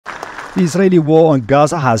The Israeli war on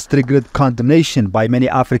Gaza has triggered condemnation by many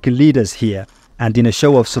African leaders here, and in a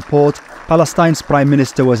show of support, Palestine's Prime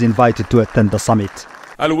Minister was invited to attend the summit.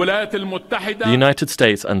 The United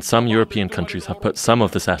States and some European countries have put some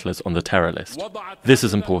of the settlers on the terror list. This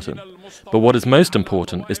is important. But what is most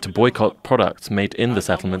important is to boycott products made in the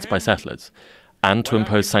settlements by settlers, and to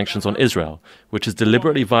impose sanctions on Israel, which is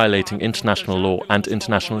deliberately violating international law and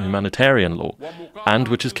international humanitarian law, and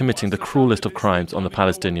which is committing the cruelest of crimes on the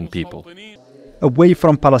Palestinian people. Away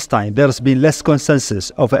from Palestine, there's been less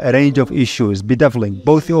consensus over a range of issues bedeviling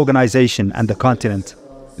both the organization and the continent.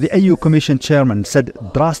 The AU Commission chairman said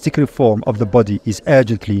drastic reform of the body is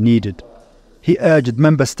urgently needed. He urged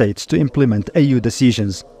member states to implement AU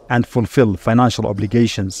decisions and fulfill financial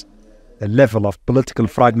obligations. The level of political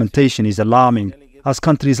fragmentation is alarming, as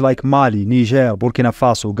countries like Mali, Niger, Burkina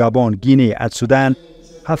Faso, Gabon, Guinea and Sudan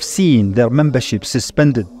have seen their membership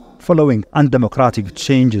suspended following undemocratic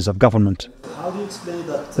changes of government. How do you explain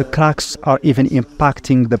that? The cracks are even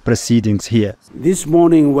impacting the proceedings here. This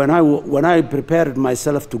morning when I prepared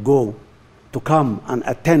myself to come and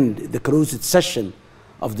attend the closed session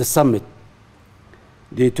of the summit,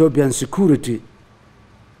 the Ethiopian security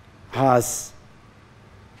has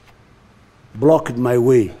blocked my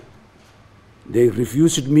way. They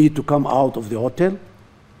refused me to come out of the hotel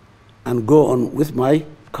and go on with my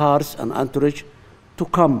cars and entourage to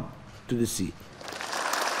come to the sea.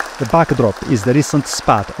 The backdrop is the recent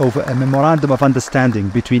spat over a memorandum of understanding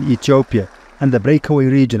between Ethiopia and the breakaway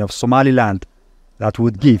region of Somaliland that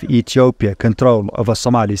would give Ethiopia control over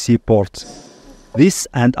Somali seaports. This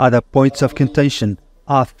and other points of contention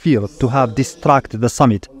are feared to have distracted the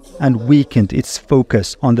summit and weakened its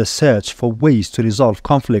focus on the search for ways to resolve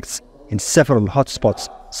conflicts in several hotspots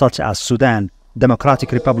such as Sudan,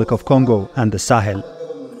 Democratic Republic of Congo and the Sahel.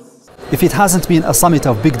 If it hasn't been a summit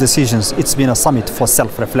of big decisions, it's been a summit for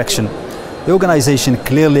self-reflection. The organization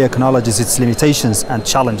clearly acknowledges its limitations and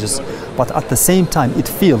challenges, but at the same time it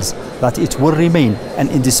feels that it will remain an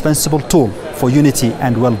indispensable tool for unity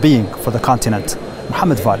and well-being for the continent.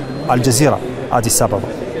 Mohamed Vall, Al Jazeera, Addis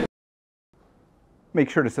Ababa. Make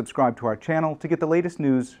sure to subscribe to our channel to get the latest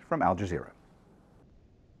news from Al Jazeera.